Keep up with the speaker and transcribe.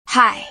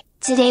Hi,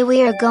 today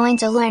we are going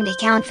to learn to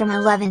count from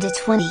 11 to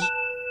 20.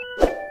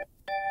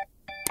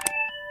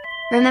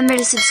 Remember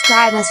to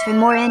subscribe us for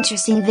more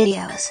interesting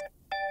videos.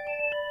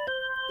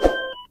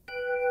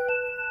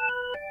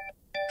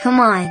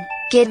 Come on,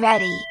 get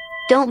ready,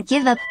 don't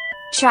give up,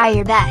 try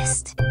your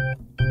best.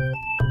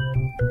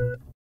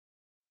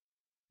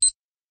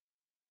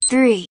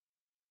 3,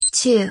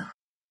 2,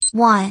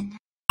 1.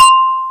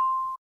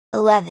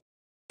 11,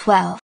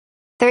 12,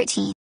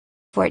 13,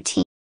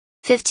 14,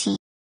 15,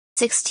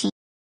 16,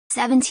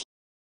 17,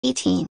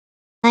 18,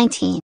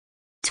 19,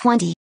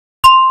 20.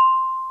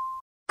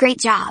 Great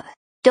job!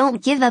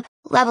 Don't give up,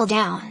 level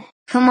down,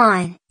 come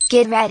on,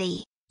 get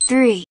ready,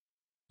 3,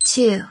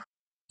 2,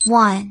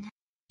 1.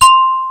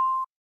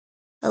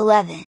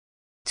 11,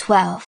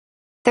 12,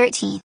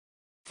 13,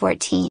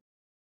 14,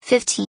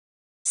 15,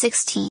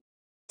 16,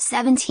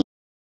 17,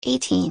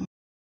 18,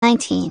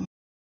 19,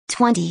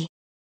 20.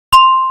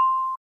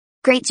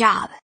 Great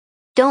job!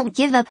 Don't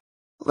give up,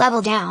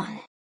 level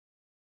down.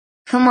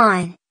 Come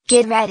on,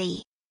 get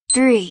ready,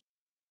 3,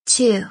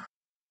 2,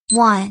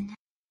 1.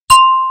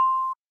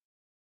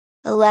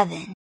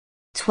 11,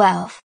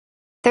 12,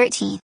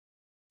 13,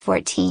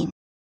 14,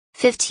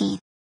 15,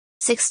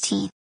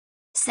 16,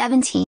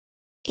 17,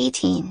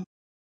 18,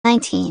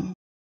 19,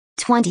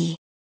 20.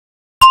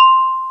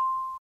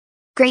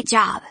 Great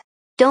job!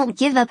 Don't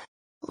give up,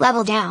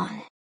 level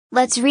down.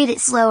 Let's read it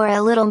slower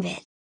a little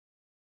bit.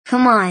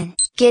 Come on,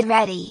 get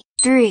ready,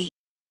 3,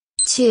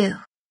 2,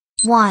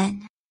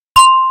 1.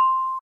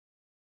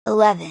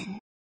 11,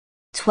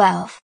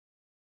 12,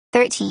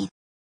 13,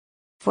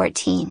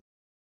 14,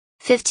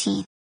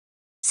 15,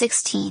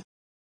 16,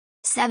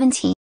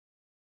 17,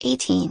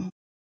 18,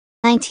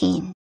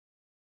 19,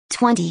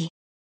 20.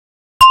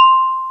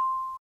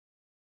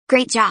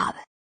 Great job!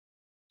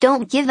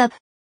 Don't give up,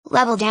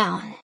 level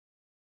down.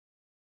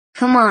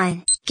 Come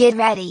on, get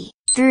ready,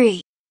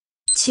 3,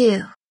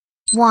 2,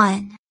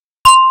 1.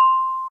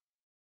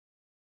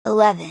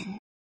 11,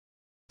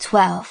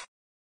 12,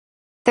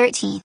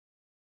 13,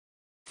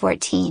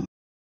 14,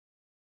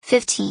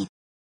 15,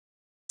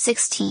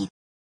 16,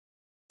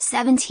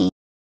 17,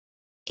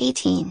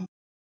 18,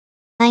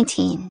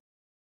 19,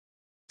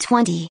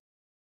 20.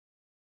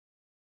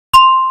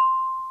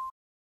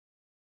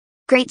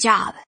 Great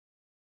job!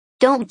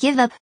 Don't give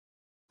up,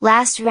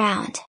 last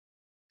round.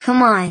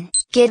 Come on,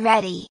 get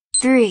ready,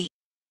 3,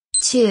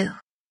 2,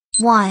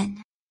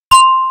 1.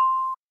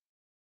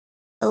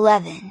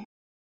 11,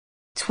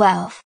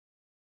 12,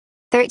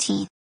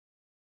 13,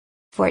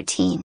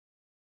 14,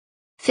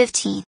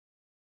 15,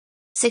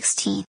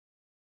 16,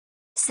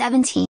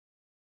 17,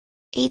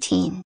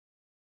 18,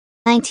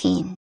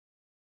 19,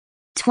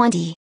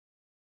 20.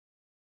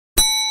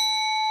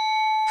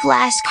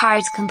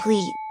 Flashcards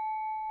complete.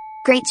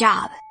 Great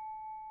job.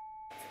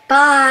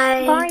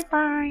 Bye. Bye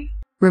bye.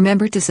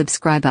 Remember to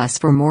subscribe us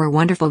for more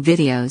wonderful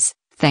videos.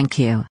 Thank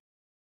you.